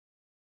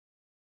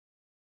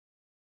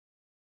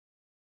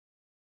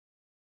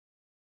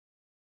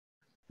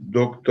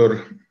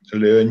Dr.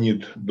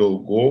 Leonid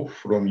Dolgov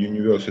from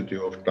University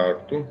of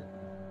Tartu,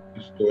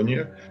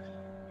 Estonia,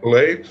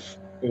 Flakes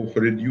of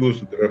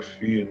reduced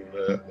graphene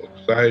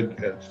oxide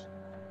and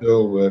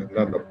silver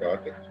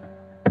nanoparticles,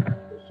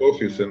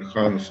 surface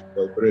enhanced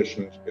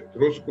vibrational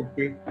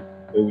spectroscopy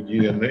of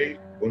DNA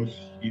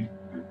constituents.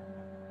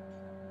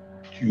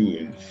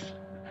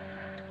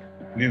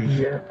 Please.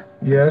 Yeah.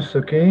 Yes.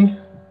 Okay.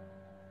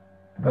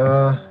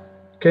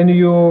 Can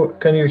you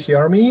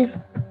hear me?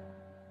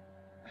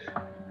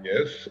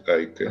 Yes,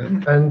 I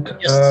can. And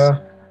Yes.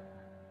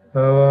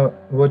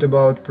 what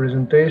about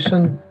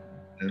presentation?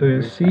 Do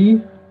you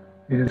see?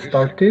 Is it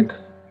started?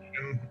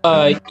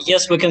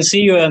 Yes, we can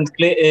see you and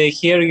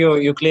hear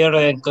you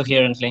clearly and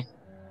coherently.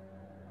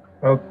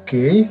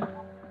 Okay.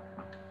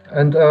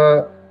 And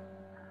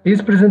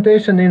is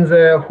presentation in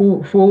the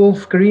full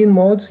screen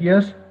mode?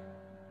 Yes?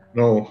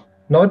 No.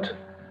 Not?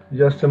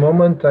 Just a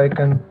moment, I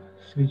can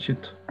switch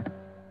it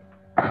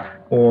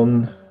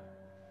on.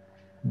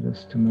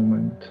 Just a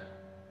moment.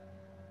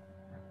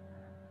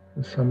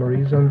 For some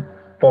reason.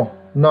 Oh,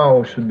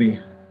 now should be.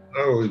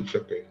 Now it's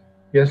okay.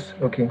 Yes,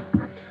 okay.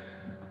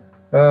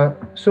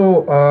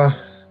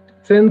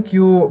 Thank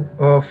you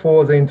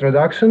for the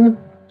introduction.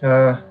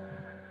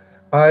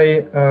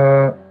 I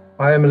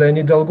am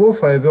Leonid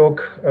Dolgov. I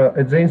work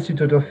at the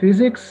Institute of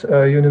Physics,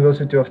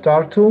 University of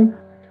Tartu,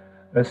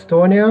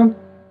 Estonia.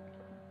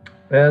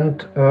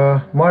 And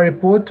my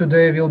report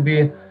today will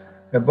be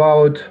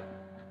about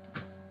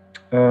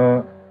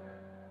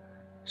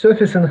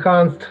surface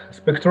enhanced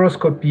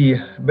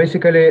spectroscopy.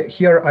 Basically,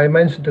 here I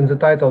mentioned in the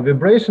title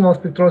vibrational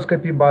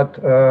spectroscopy, but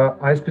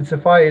I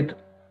specify it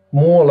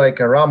more like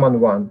a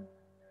Raman one.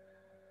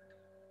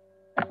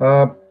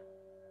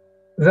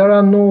 There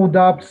are no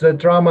doubts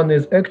that Raman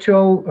is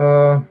actual,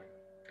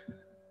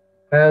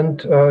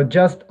 and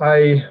just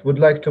I would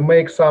like to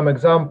make some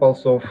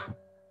examples of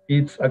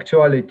its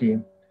actuality.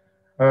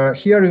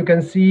 Here you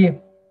can see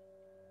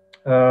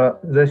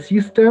the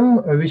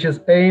system which is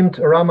aimed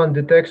Raman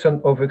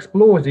detection of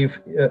explosives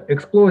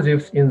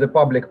in the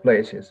public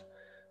places.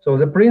 So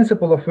the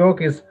principle of work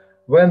is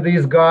when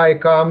this guy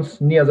comes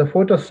near the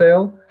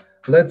photocell,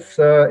 let's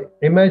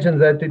imagine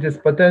that it is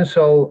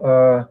potential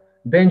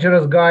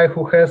dangerous guy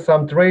who has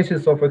some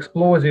traces of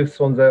explosives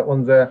on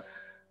the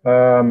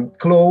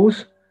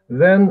clothes.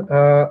 Then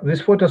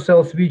this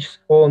photocell switches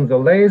on the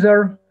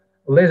laser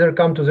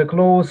come to the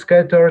clothes,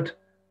 scattered,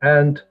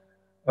 and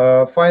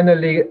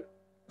finally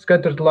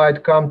scattered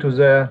light come to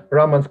the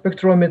Raman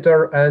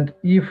spectrometer, and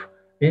if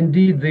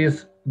indeed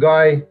this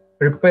guy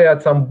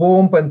prepared some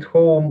bomb at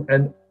home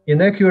and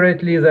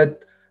inaccurately that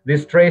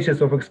these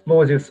traces of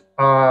explosives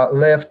are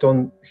left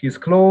on his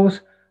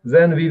clothes,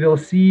 then we will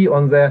see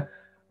on the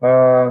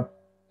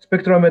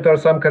spectrometer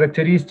some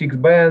characteristic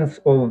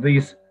bands of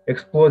this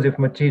explosive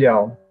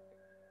material.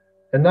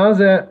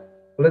 Another,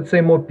 let's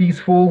say, more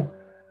peaceful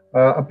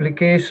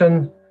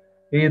application,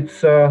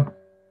 it's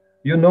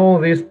you know,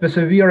 this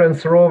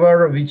Perseverance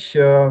rover, which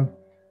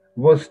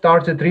was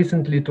started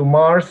recently to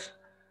Mars,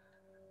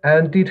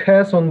 and it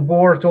has on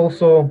board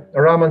also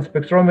a Raman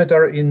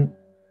spectrometer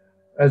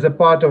as a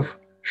part of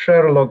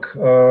Sherlock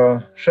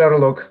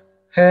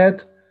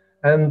head,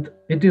 and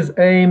it is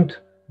aimed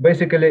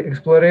basically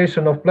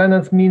exploration of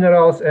planets,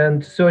 minerals,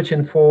 and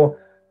searching for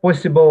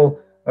possible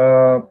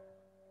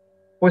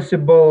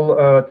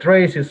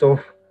traces of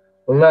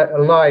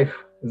life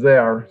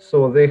there.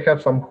 So they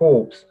have some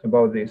hopes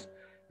about this.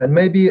 And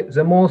maybe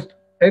the most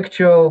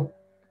actual,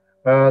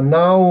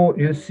 now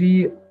you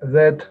see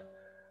that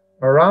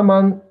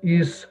Raman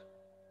is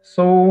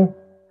so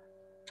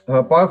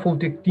powerful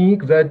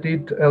technique that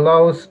it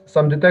allows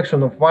some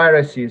detection of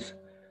viruses.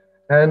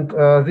 And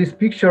these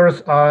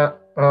pictures are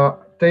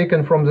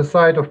taken from the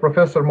site of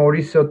Professor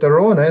Mauricio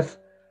Terrones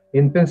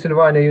in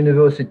Pennsylvania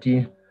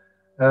University,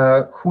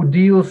 who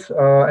deals,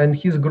 and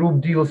his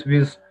group deals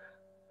with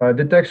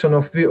detection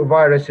of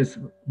viruses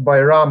by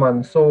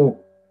Raman. So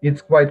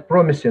it's quite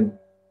promising.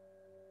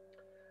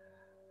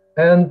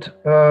 And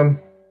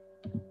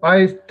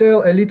I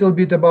tell a little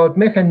bit about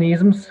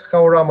mechanisms,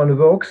 how Raman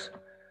works.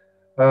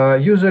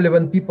 Usually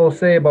when people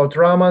say about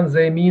Raman,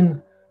 they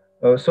mean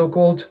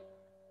so-called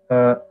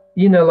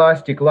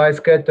inelastic light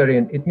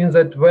scattering. It means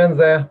that when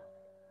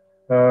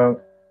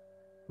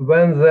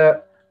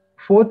the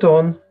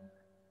photon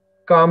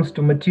comes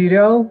to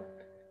material,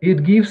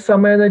 it gives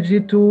some energy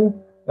to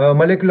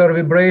molecular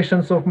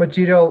vibrations of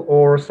material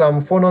or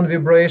some phonon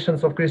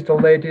vibrations of crystal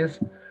lattice,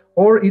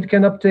 or it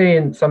can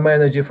obtain some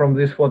energy from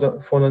these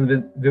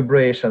phonon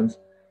vibrations.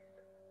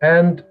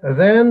 And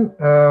then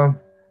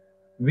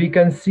we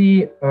can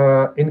see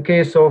in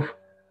case of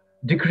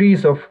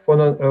decrease of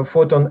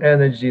photon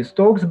energy,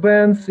 Stokes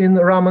bands in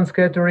Raman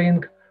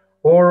scattering,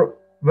 or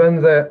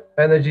when the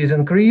energy is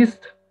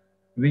increased,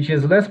 which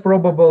is less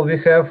probable, we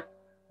have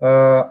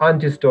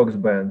anti-Stokes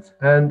bands.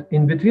 And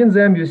in between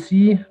them, you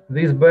see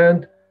this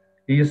band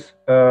is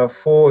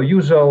for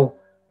usual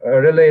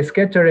relay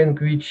scattering,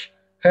 which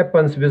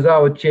happens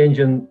without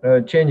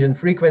changing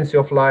frequency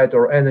of light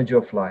or energy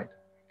of light.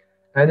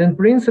 And in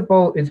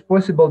principle, it's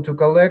possible to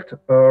collect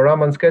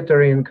Raman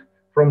scattering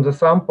from the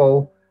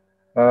sample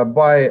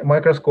by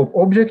microscope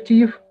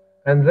objective,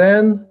 and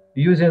then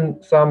using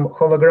some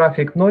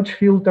holographic notch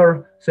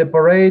filter,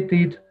 separate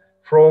it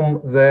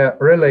from the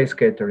relay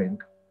scattering.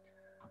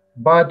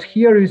 But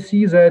here you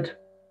see that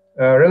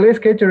relay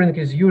scattering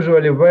is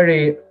usually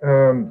very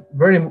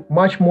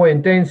much more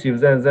intensive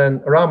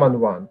than Raman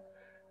one.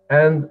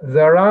 And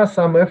there are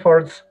some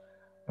efforts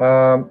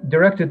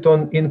directed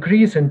on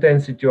increase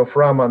intensity of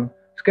Raman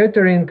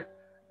scattering,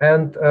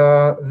 and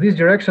this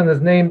direction is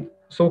named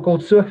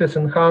so-called surface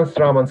enhanced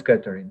Raman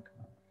scattering.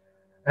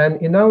 And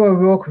in our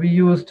work, we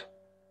used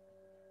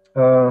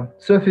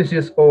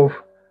surfaces of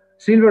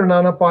silver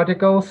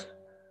nanoparticles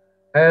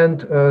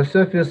and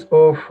surface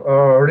of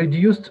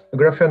reduced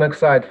graphene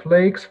oxide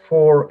flakes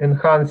for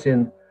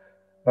enhancing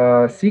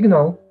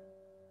signal.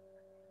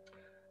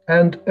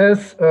 And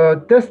as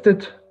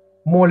tested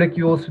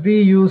molecules,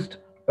 we used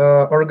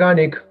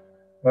organic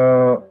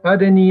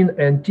adenine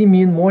and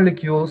thymine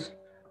molecules,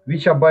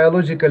 which are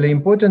biologically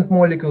important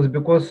molecules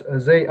because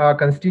they are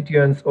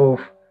constituents of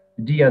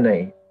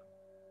DNA.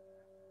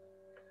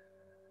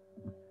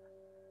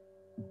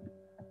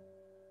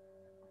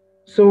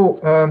 So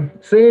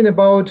saying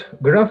about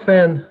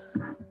graphene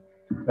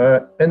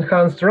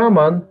enhanced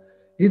Raman,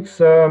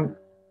 it's a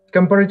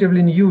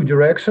comparatively new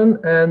direction,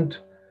 and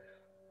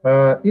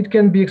it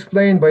can be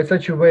explained by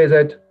such a way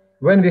that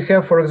when we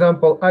have, for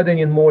example,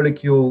 adenine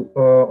molecule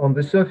on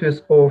the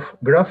surface of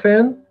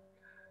graphene,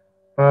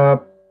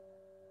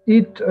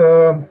 it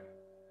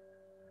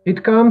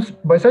comes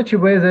by such a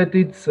way that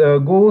it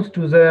goes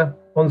to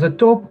on the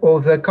top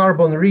of the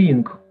carbon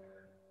ring,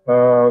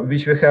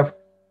 which we have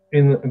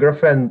in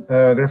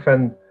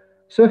graphene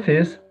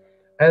surface,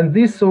 and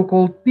this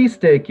so-called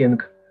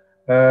p-staking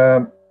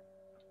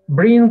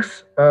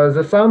brings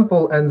the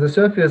sample and the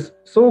surface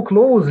so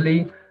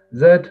closely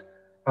that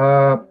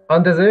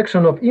under the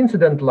action of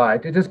incident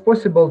light, it is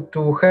possible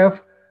to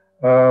have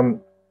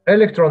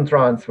electron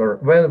transfer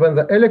when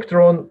the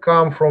electron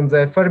come from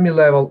the Fermi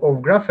level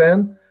of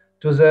graphene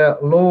to the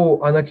low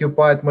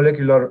unoccupied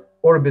molecular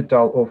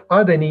orbital of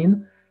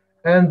adenine.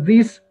 And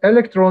this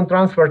electron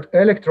transferred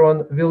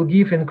electron will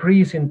give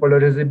increase in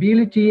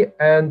polarizability,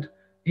 and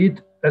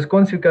it, as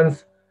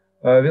consequence,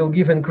 will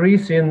give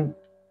increase in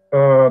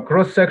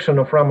cross-section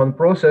of Raman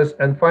process,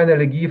 and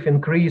finally give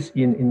increase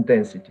in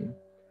intensity.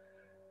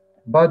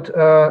 But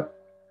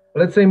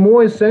let's say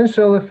more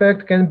essential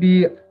effect can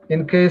be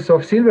in case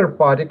of silver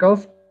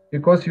particles,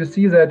 because you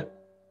see that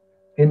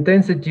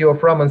intensity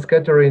of Raman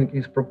scattering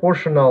is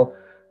proportional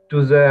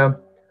to the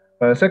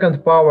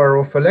second power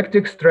of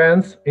electric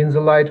strands in the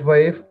light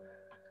wave.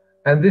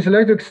 And these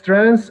electric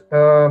strands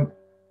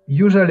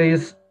usually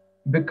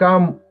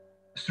become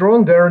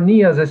stronger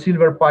near the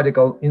silver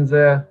particle in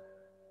the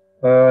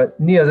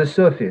near the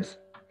surface.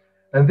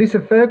 And this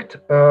effect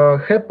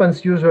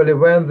happens usually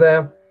when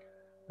the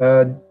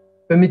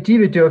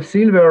permittivity of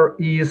silver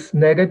is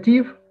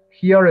negative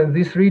here in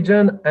this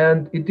region,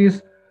 and it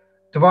is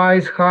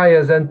twice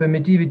higher than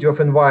permittivity of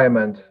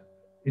environment.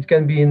 It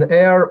can be in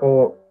air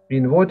or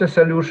in water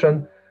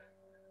solution.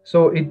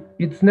 So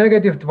it's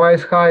negative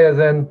twice higher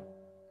than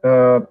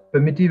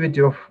permittivity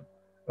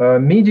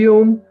of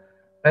medium.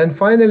 And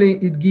finally,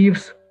 it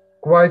gives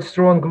quite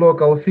strong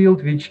local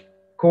field, which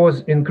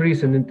cause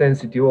increase in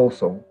intensity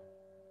also.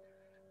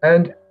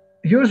 And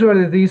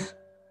usually these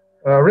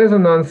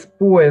resonance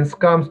points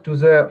comes to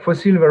the, for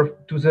silver,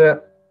 to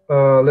the,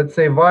 let's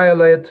say,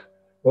 violet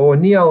or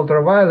near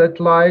ultraviolet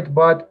light.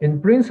 But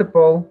in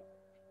principle,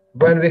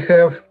 when we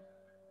have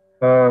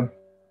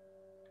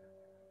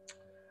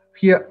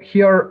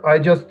here I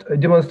just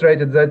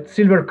demonstrated that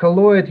silver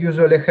colloid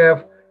usually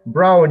have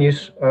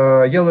brownish,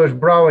 yellowish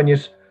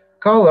brownish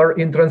color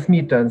in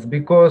transmittance,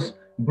 because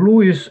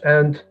bluish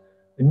and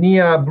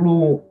near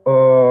blue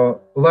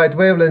light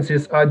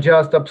wavelengths are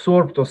just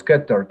absorbed or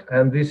scattered,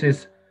 and this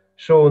is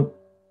shown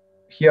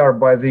here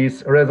by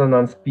these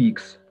resonance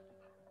peaks.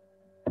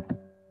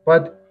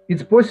 But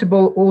it's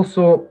possible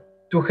also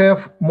to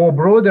have more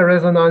broader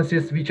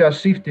resonances which are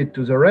shifted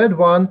to the red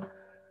one,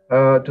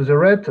 to the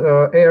red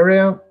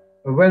area,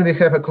 when we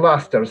have a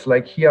clusters,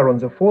 like here on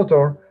the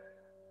photo.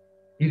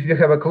 If you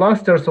have a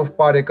clusters of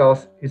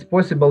particles, it's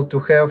possible to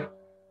have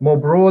more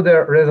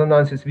broader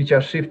resonances which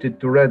are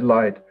shifted to red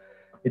light.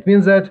 It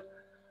means that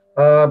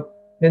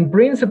in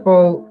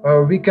principle,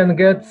 we can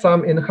get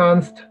some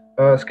enhanced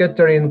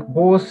scattering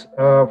both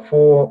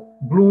for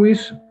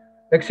bluish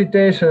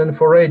excitation and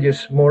for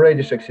reddish, more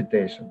reddish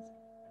excitations.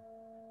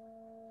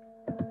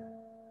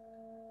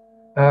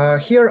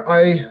 Here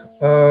I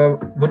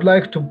would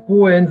like to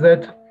point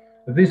that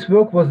this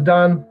work was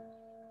done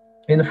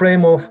in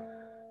frame of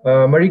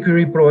Marie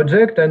Curie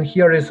project, and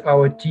here is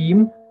our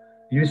team.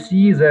 You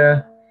see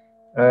the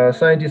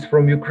scientists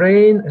from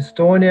Ukraine,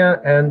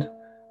 Estonia, and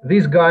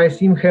this guy,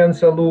 Simhen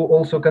Salu,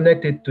 also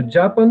connected to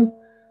Japan,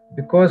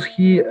 because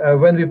he,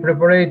 when we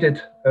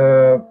prepared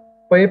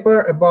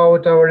paper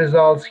about our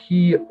results,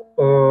 he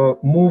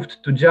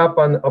moved to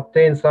Japan,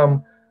 obtained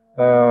some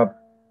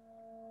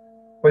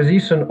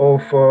position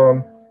of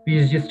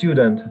PhD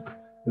student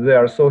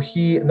there. So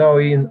he now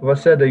in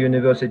Waseda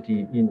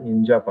University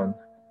in Japan.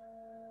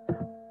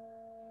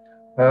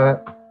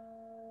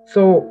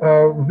 So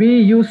we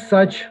use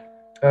such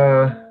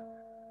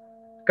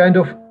kind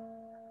of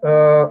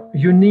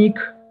unique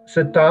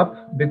setup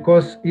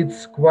because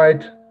it's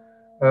quite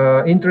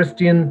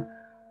interesting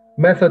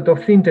method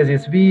of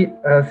synthesis. We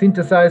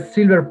synthesize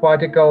silver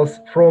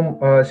particles from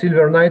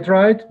silver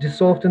nitride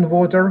dissolved in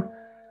water,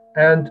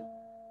 and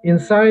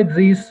inside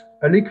this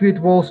liquid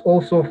was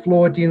also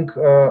floating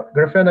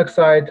graphene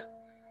oxide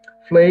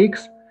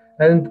flakes,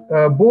 and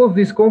both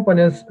these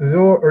components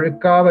were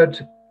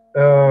recovered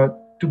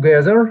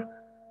together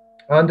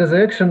under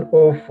the action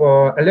of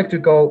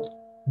electrical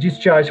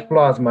discharge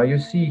plasma. You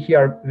see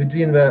here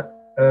between the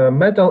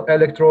metal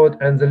electrode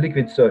and the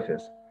liquid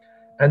surface.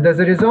 And as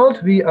a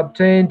result, we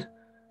obtained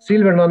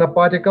silver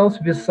nanoparticles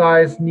with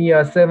size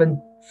near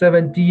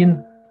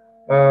 17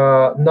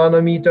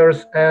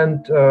 nanometers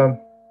and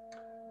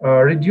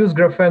reduced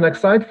graphene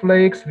oxide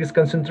flakes with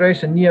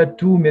concentration near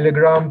 2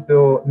 milligram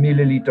per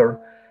milliliter.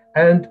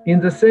 And in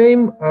the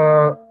same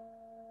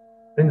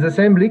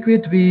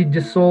liquid, we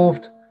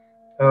dissolved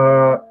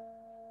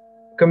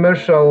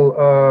commercial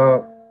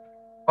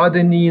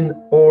adenine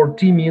or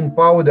thymine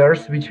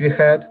powders which we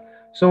had.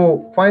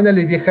 So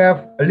finally we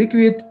have a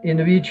liquid in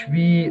which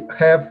we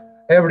have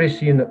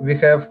everything. We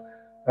have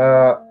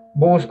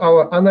both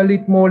our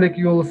analyte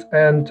molecules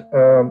and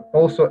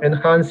also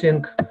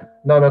enhancing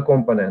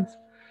nanocomponents.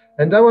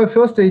 And our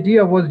first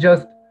idea was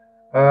just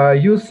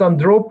use some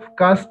drop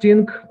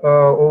casting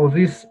of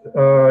this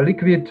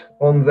liquid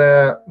on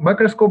the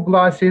microscope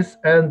glasses,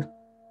 and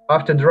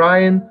after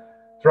drying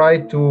try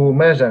to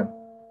measure.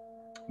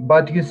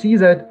 But you see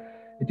that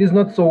it is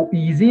not so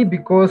easy,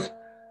 because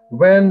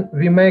when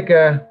we make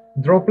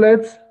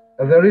droplets,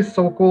 there is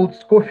so-called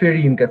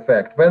scoffering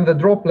effect. When the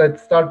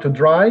droplets start to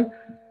dry,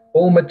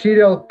 all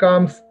material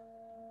comes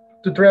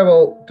to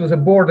travel to the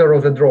border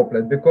of the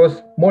droplet,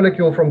 because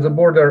molecule from the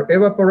border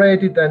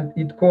evaporated, and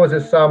it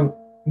causes some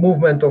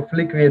movement of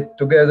liquid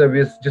together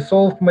with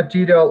dissolved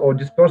material or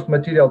dispersed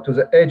material to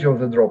the edge of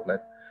the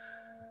droplet.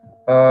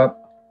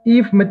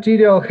 If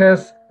material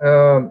has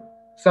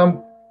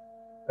some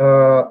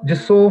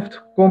dissolved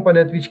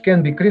component which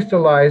can be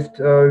crystallized,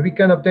 we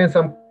can obtain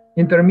some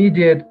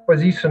intermediate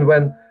position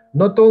when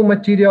not all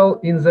material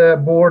in the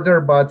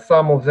border, but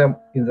some of them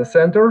in the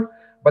center.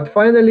 But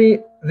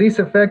finally, this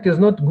effect is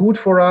not good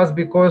for us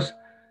because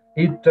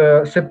it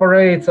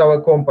separates our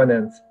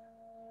components.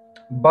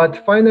 But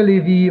finally,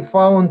 we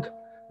found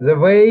the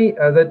way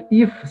that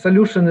if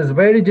solution is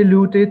very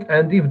diluted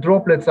and if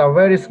droplets are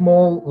very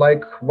small,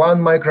 like 1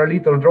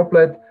 microliter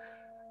droplet,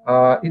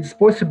 it's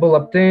possible to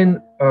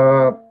obtain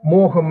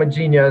more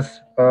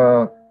homogeneous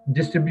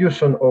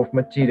distribution of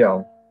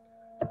material.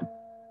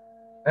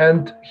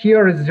 And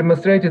here it's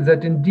demonstrated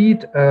that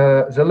indeed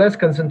the less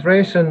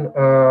concentration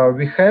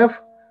we have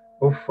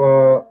of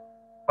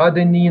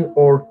adenine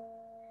or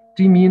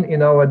thymine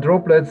in our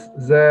droplets,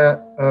 the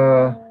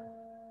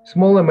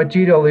smaller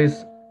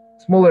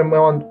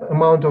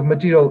amount of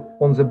material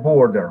on the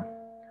border.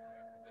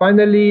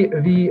 Finally,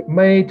 we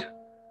made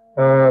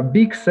a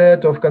big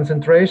set of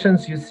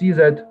concentrations. You see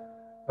that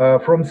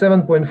from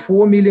 7.4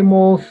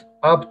 millimoles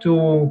up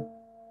to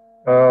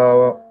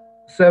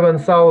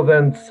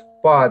 7,000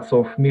 parts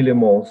of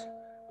millimoles.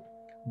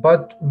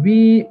 But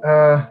we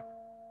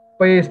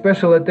pay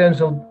special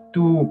attention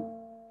to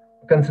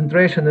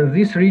concentration in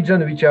this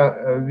region, which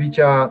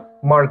are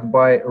marked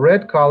by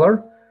red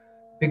color,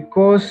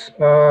 because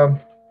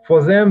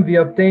for them we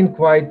obtain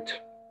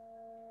quite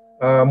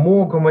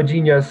more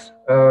homogeneous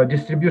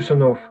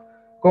distribution of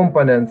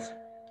components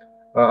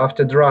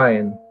after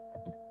drying.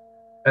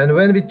 And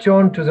when we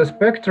turn to the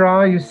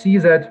spectra, you see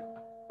that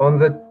on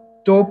the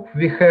top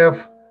we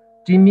have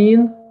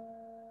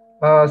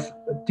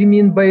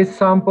thymine-based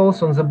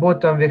samples. On the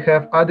bottom we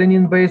have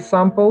adenine-based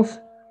samples,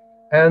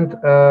 and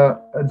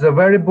at the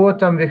very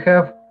bottom we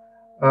have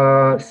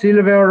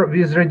silver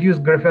with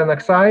reduced graphene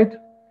oxide.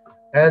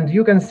 And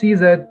you can see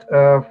that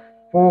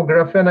for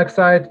graphene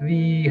oxide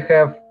we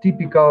have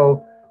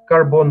typical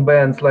carbon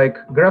bands like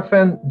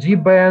graphene G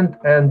band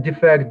and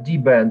defect D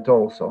band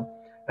also.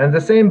 And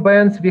the same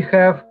bands we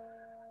have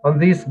on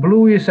these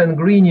bluish and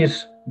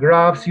greenish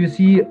graphs. You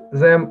see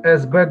them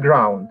as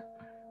background.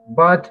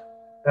 But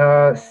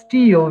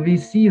still we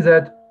see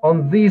that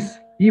on this,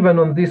 even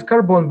on this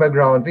carbon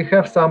background, we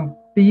have some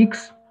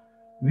peaks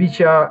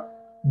which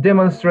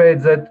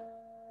demonstrate that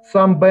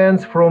some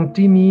bands from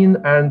thymine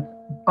and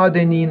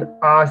adenine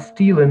are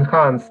still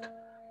enhanced.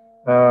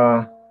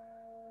 The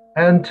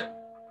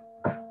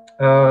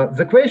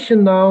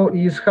question now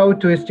is how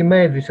to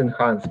estimate this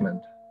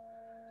enhancement.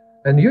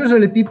 And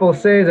usually people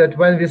say that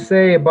when we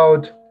say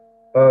about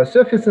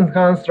surface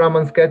enhanced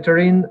Raman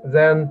scattering,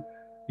 then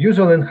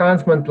usual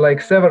enhancement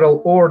like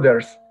several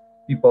orders,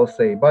 people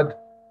say. But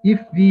if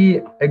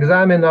we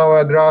examine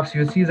our graphs,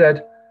 you see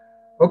that,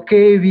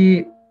 okay,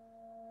 we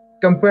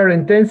compare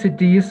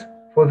intensities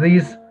for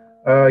these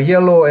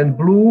yellow and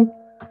blue,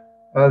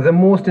 the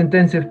most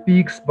intensive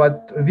peaks,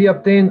 but we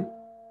obtain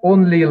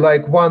only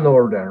like one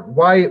order.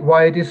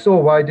 Why it is so?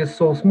 Why it is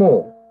so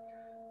small?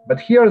 But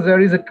here there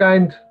is a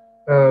kind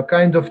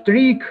of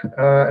trick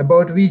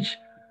about which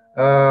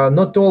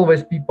not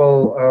always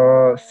people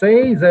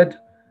say that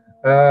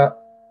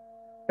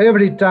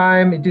every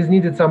time it is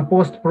needed some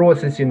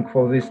post-processing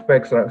for this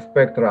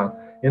spectra.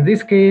 In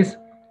this case,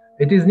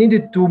 it is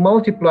needed to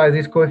multiply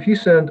this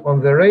coefficient on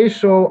the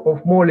ratio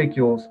of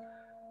molecules.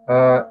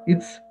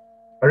 It's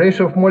a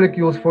ratio of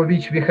molecules for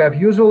which we have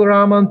usual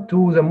Raman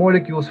to the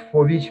molecules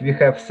for which we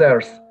have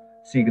Serres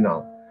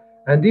signal.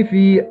 And if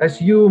we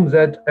assume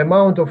that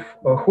amount of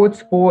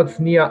hotspots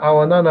near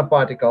our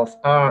nanoparticles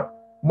are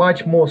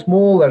much more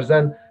smaller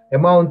than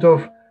amount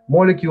of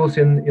molecules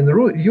in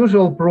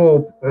usual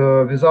probe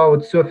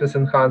without surface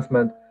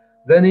enhancement,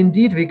 then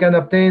indeed we can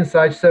obtain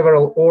such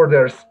several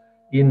orders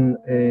in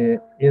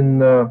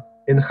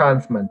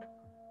enhancement.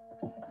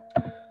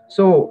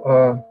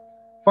 So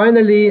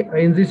finally,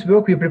 in this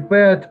work, we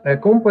prepared a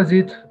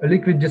composite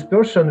liquid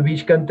dispersion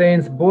which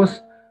contains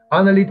both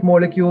analyte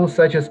molecules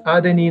such as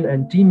adenine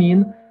and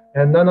thymine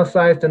and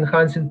nano-sized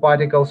enhancing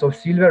particles of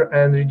silver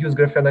and reduced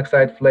graphene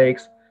oxide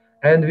flakes.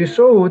 And we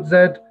showed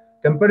that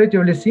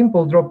comparatively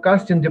simple drop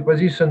casting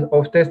deposition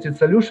of tested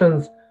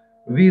solutions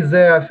with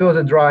their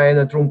further dry and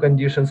at room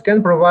conditions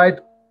can provide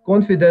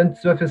confident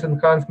surface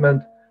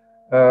enhancement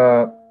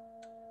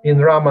in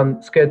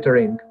Raman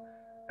scattering.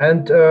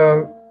 And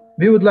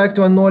we would like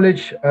to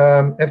acknowledge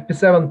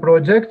FP7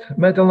 project,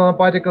 metal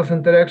nanoparticles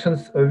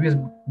interactions with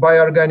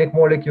bioorganic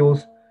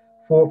molecules,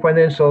 for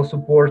financial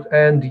support,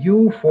 and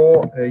you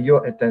for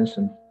your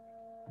attention.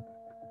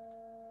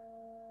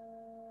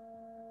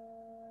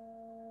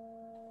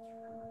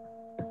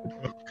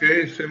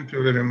 Okay, thank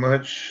you very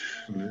much,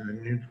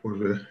 Leonid, for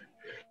the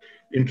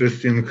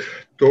interesting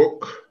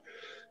talk.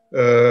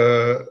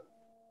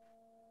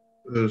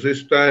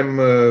 This time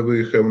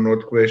we have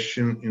not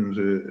question in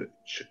the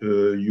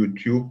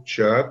YouTube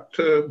chat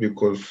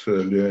because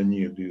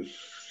Leonid is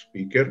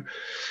speaker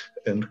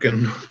and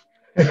can.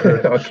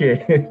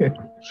 Okay.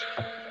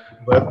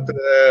 But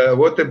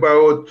what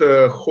about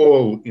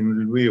Hall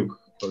in Lviv,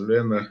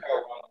 Olena? I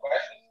have one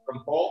question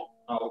from Paul.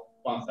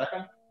 1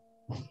 second.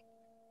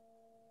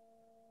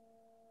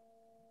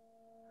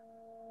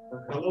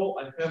 Hello,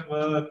 I have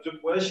 2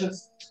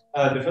 questions.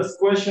 The first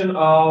question,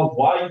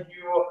 why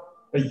you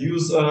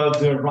use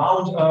the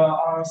round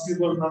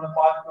silver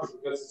nanoparticles?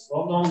 Because it's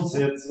well known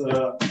that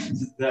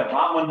the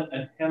Raman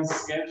enhanced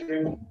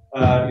scattering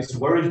is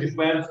very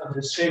dependent on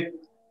the shape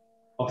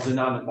of the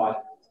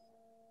nanoparticles.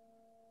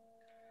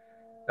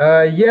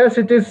 Yes,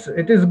 it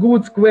is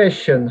good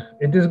question.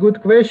 It is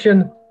good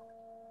question.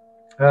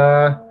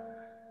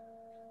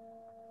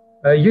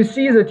 You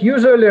see that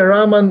usually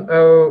Raman,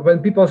 when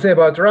people say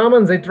about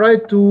Raman, they try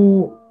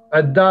to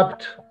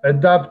adapt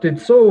it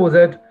so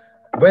that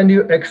when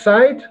you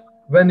excite,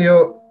 when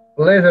you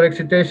laser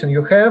excitation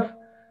you have,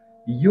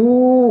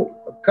 you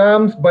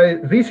comes by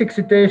this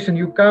excitation,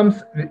 you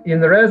comes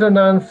in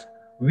resonance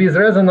with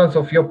resonance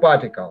of your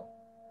particle.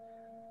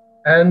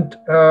 And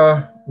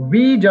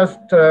we just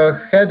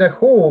had a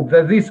hope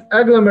that these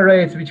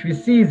agglomerates, which we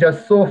see,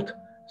 just soft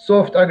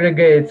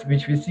aggregates,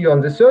 which we see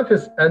on the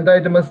surface, and I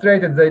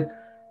demonstrated that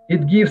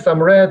it gives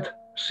some red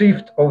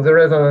shift of the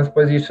resonance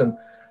position.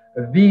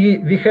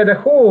 We had a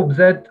hope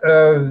that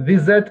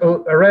with that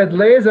red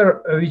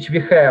laser which we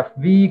have,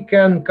 we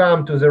can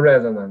come to the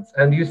resonance.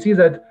 And you see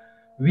that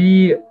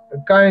we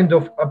kind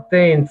of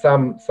obtained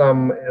some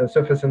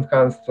surface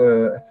enhanced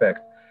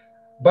effect.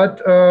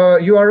 But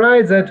you are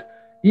right that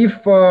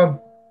if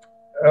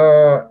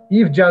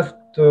just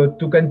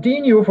to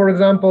continue, for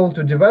example,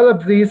 to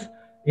develop this,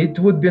 it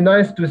would be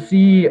nice to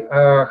see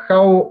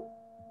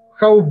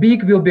how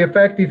big will be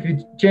effective if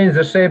we change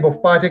the shape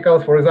of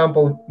particles, for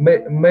example,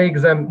 make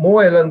them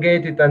more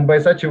elongated and by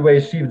such a way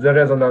shift the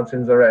resonance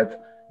in the red.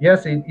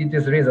 Yes, it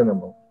is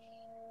reasonable.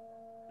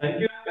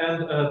 Thank you.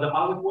 And the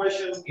other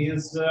question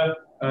is,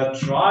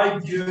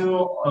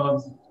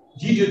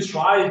 did you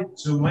try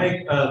to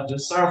make the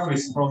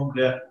surface from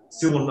the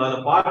silver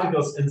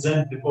nanoparticles and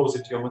then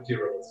deposit your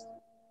materials?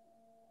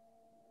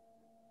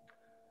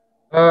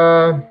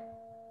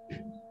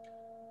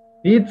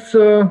 It's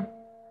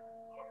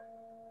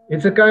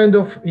a kind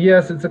of,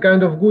 yes, it's a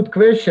kind of good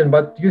question,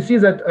 but you see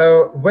that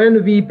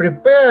when we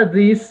prepare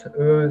this,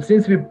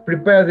 since we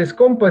prepare this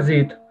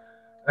composite,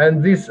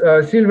 and this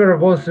silver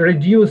was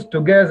reduced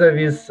together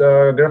with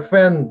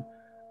graphene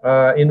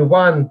in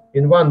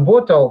one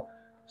bottle,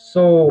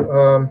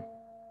 so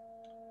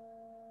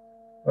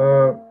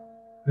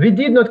we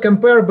did not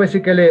compare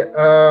basically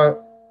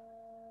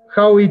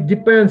how it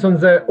depends on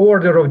the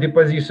order of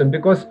deposition,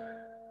 because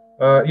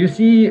you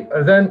see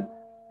then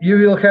you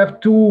will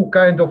have two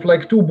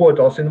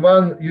bottles. In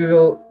one you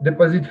will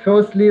deposit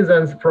firstly,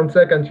 then from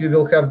second you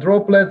will have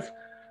droplets,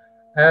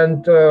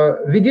 and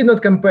we did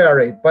not compare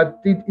it, but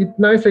it's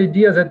nice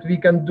idea that we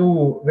can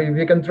do,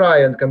 we can try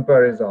and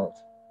compare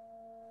results.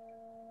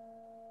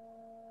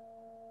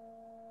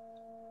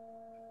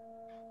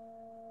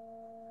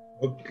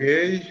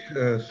 Okay.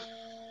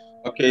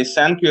 Okay,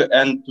 thank you.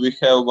 And we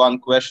have one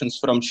question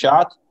from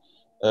chat.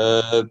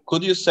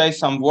 Could you say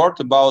some word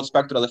about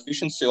spectral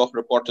efficiency of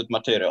reported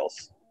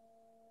materials?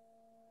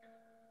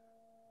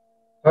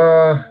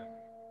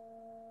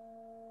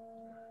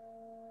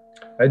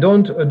 I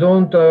don't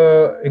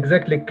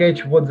exactly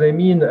catch what they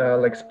mean,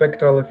 like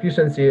spectral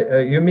efficiency.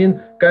 You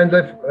mean kind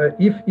of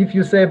if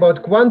you say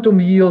about quantum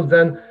yield,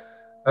 then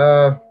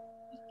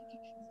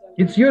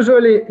it's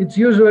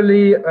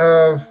usually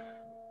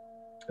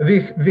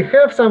we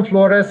have some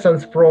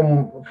fluorescence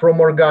from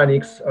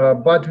organics,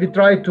 but we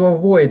try to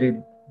avoid it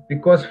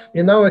because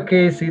in our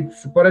case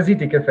it's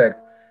parasitic effect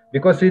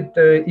because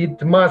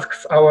it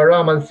masks our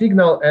Raman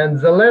signal, and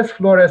the less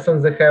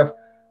fluorescence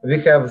we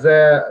have,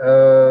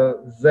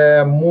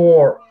 the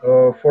more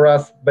for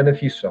us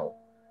beneficial.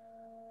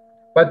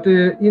 But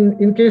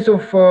in case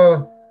of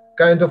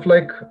kind of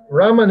like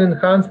Raman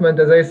enhancement,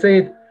 as I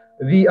said,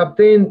 we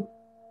obtain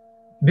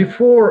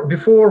before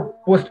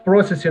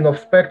post-processing of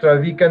spectra,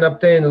 we can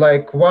obtain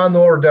like 1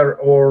 order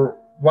or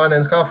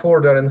 1.5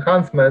 order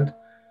enhancement.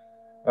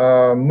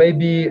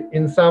 Maybe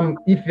in some,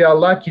 if we are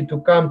lucky to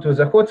come to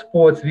the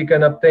hotspots, we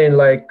can obtain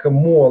like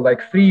more,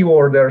 like 3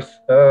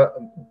 orders,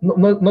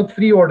 not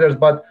 3 orders,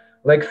 but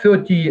like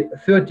 30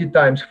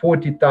 times,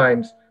 40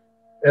 times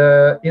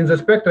in the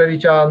spectra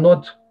which are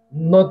not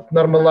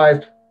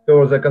normalized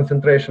for the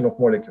concentration of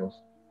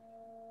molecules.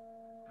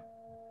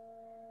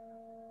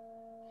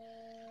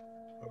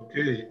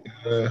 Okay.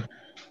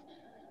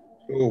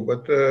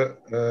 But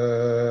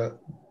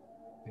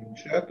in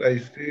chat, I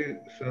see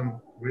some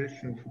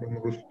questions from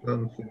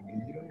Ruslan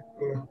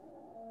Sergeyenko.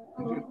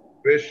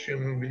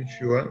 Question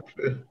which you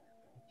answer: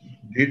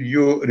 did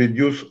you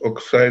reduce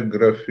oxide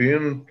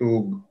graphene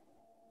to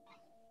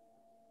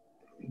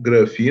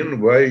graphene?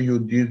 Why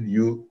did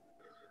you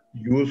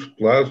use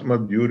plasma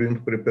during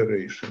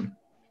preparation?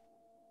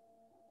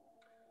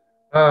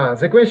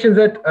 The question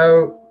that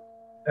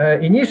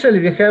initially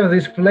we have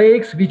these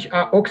flakes which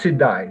are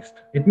oxidized.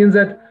 It means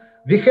that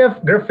we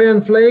have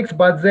graphene flakes,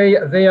 but they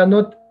are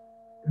not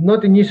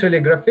initially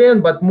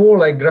graphene, but more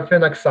like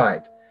graphene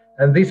oxide.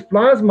 And this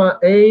plasma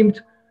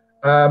aimed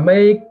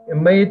made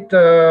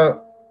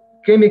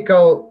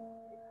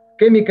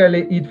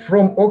chemically it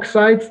from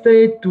oxide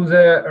state to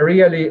the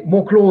really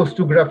more close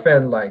to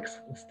graphene-like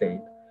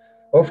state.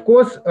 Of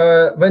course,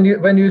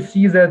 when you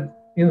see that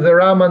in the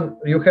Raman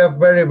you have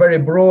very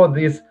broad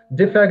this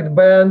defect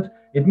band,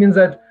 it means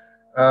that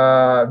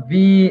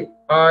we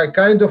are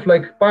kind of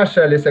like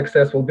partially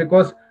successful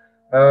because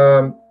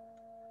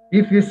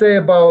if we say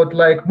about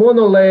like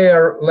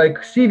monolayer, like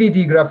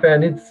CVD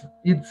graphene,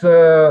 it's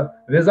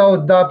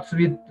without doubts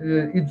with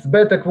it's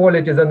better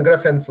quality than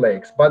graphene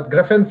flakes. But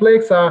graphene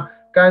flakes are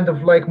kind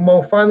of like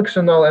more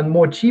functional and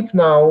more cheap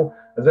now.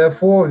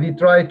 Therefore, we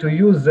try to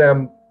use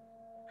them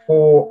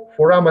for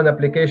Raman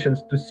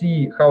applications to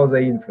see how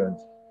they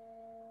influence.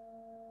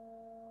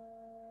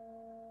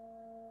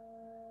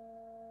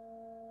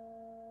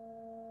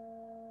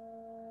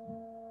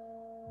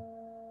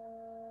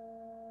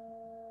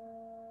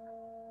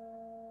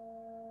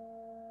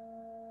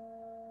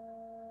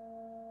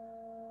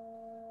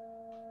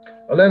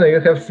 Elena, you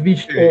have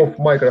switched off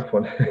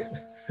microphone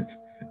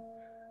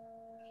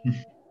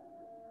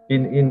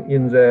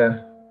in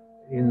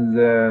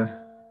the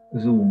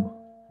Zoom.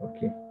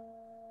 Okay.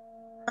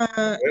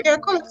 Yeah,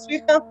 colleagues,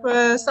 we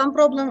have some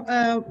problem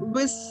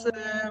with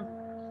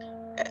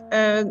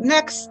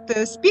next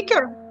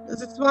speaker.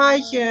 That's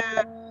why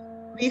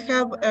we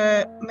have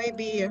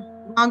maybe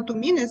 1-2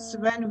 minutes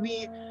when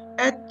we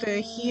add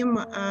him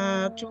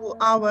to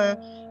our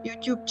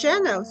YouTube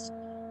channels.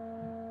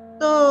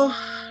 So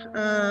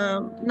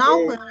now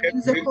in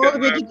the call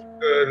we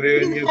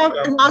didn't have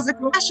another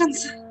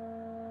questions.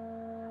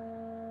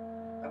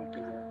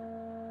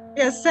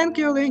 Yes, thank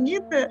you,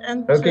 Leonid.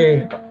 And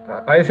okay,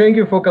 I thank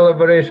you for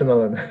collaboration,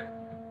 Alan.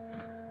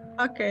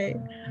 Okay,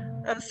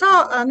 so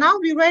now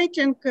we're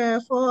waiting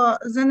for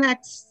the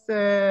next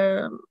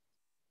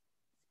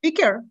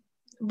speaker,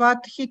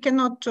 but he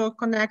cannot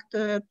connect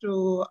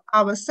to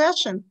our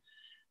session.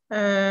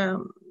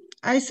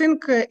 I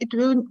think it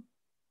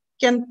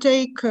can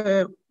take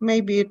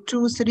maybe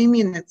 2-3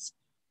 minutes.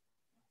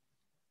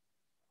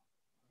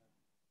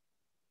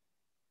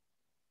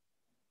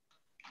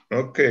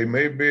 Okay,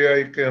 maybe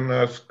I can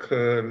ask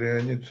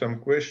Leonid some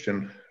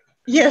question.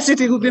 Yes, it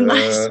will be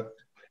nice.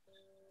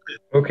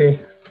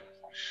 Okay.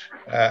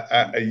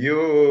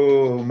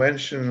 You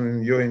mentioned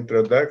in your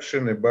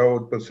introduction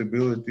about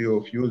possibility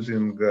of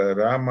using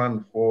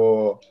Raman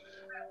for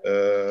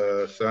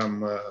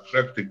some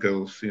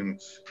practical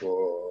things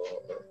for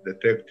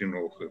detecting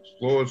of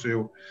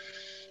explosive.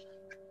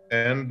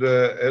 And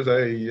as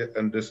I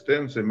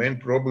understand, the main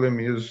problem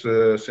is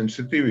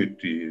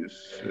sensitivities.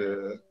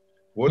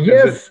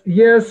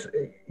 Yes,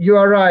 you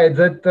are right.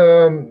 That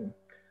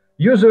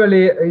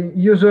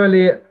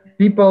usually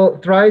people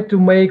try to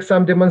make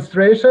some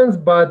demonstrations,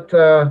 but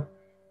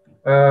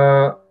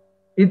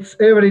it's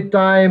every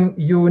time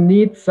you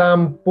need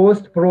some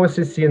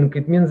post-processing.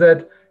 It means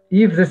that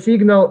if the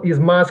signal is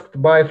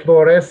masked by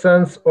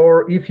fluorescence,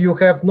 or if you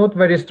have not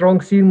very strong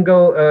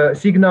signal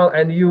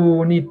and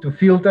you need to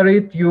filter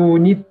it, you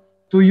need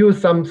to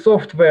use some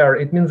software.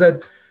 It means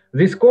that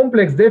this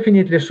complex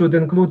definitely should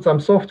include some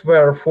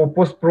software for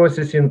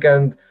post-processing,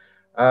 and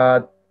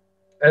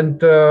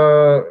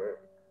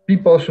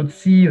people should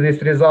see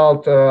this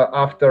result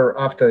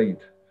after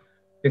it,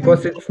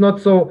 because it's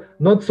not so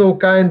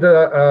kind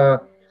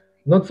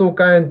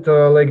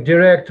like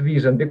direct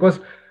vision. Because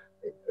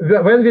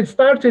when we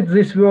started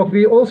this work,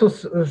 we also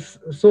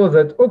saw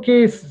that,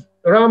 okay,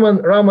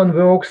 Raman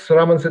works,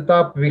 Raman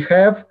setup we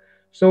have,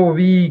 so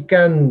we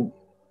can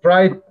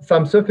try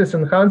some surface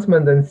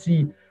enhancement and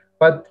see.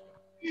 But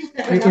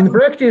in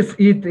practice,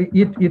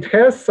 it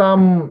has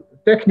some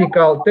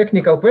technical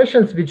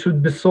questions which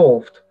should be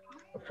solved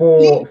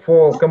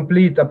for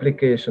complete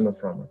application of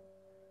Raman.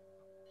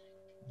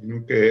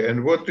 Okay,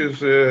 and what is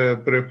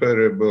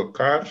preferable,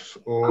 cars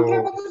or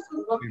Raman?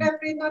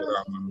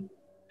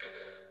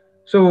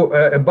 So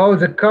about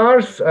the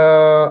cars,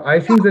 I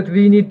think that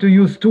we need to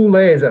use 2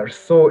 lasers,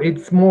 so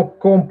it's more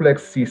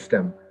complex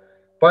system.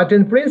 But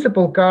in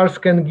principle, cars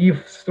can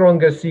give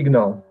stronger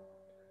signal.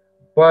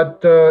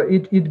 But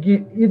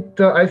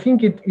I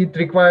think it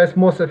requires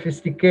more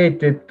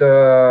sophisticated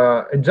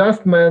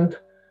adjustment,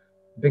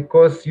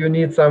 because you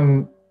need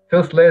some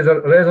first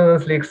laser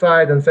resonance leak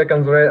side and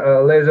second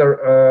laser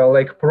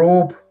like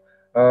probe,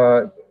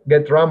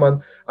 get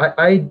Raman.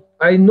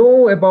 I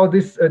know about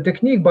this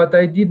technique, but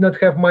I did not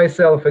have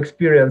myself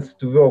experience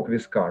to work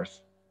with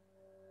cars.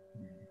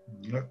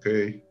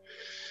 Okay.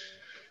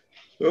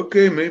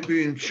 Okay,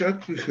 maybe in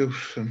chat we have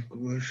some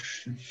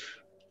questions.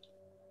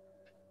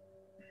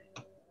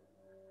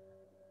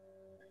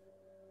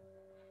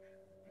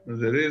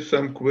 There is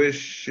some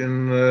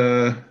question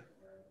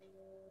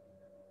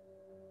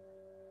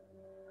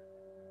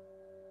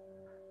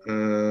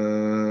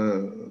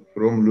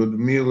from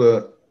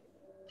Ludmila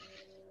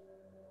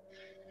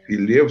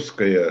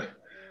Filevskaya.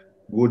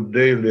 Good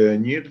day,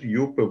 Leonid.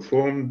 You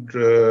performed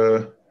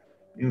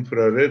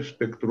infrared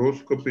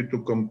spectroscopy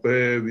to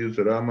compare with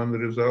Raman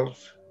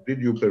results.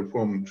 Did you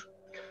perform?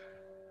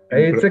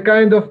 It's a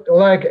kind of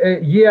like,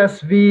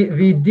 yes,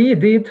 we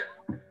did it.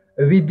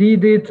 We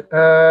did it,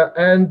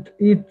 and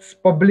it's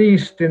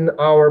published in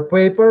our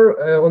paper,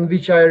 on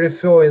which I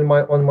refer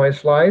on my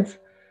slides.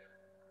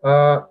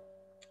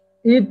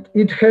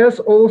 It has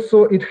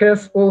also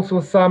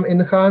some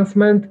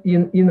enhancement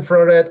in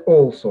infrared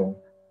also.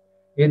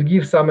 It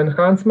gives some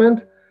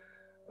enhancement,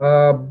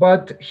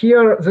 but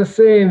here the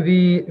same,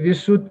 we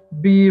should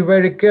be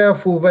very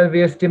careful when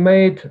we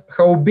estimate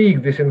how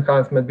big this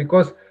enhancement,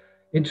 because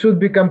it should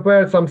be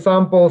compared some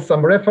samples,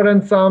 some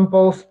reference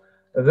samples,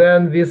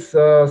 then with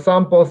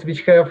samples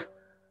which have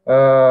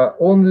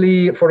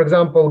only, for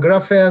example,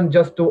 graphene,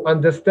 just to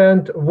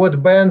understand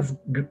what bands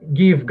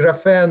give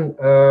graphene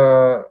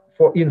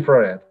for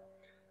infrared.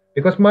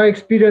 Because my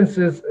experience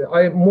is,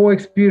 I'm more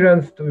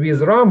experienced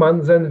with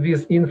Raman than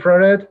with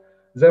infrared,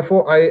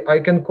 therefore I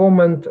can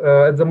comment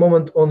at the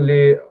moment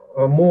only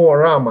more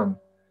Raman.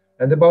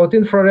 And about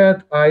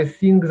infrared, I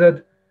think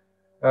that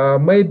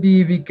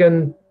maybe we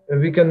can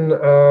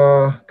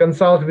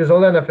consult with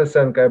Elena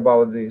Fesenko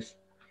about this,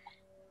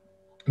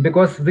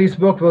 because this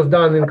work was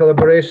done in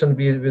collaboration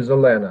with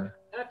Elena.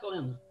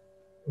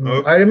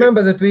 Okay. I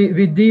remember that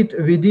we did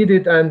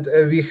it, and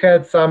we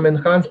had some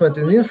enhancement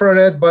in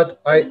infrared, but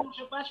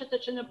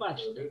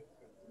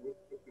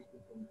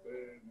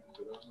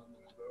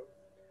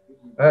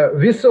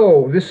we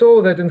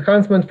saw that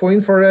enhancement for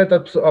infrared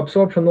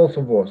absorption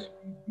also was.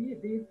 We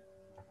did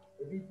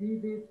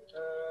it,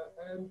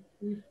 and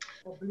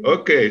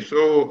okay,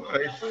 so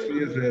I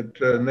see that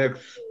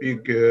next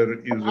speaker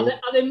is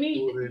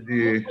already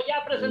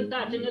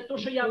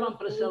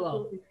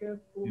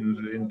in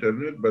the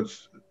internet, but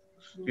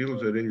still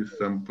there is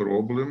some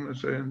problem,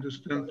 as I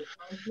understand,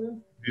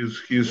 with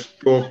his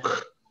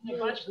talk.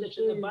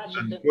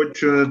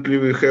 Unfortunately,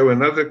 we have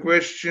another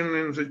question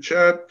in the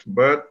chat,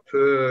 but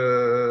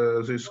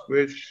this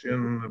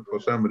question, for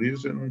some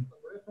reason,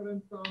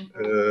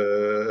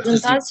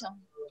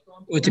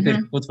 Вот теперь,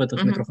 вот в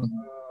этот микрофон.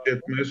 Chat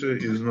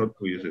message is not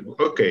visible.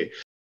 Okay.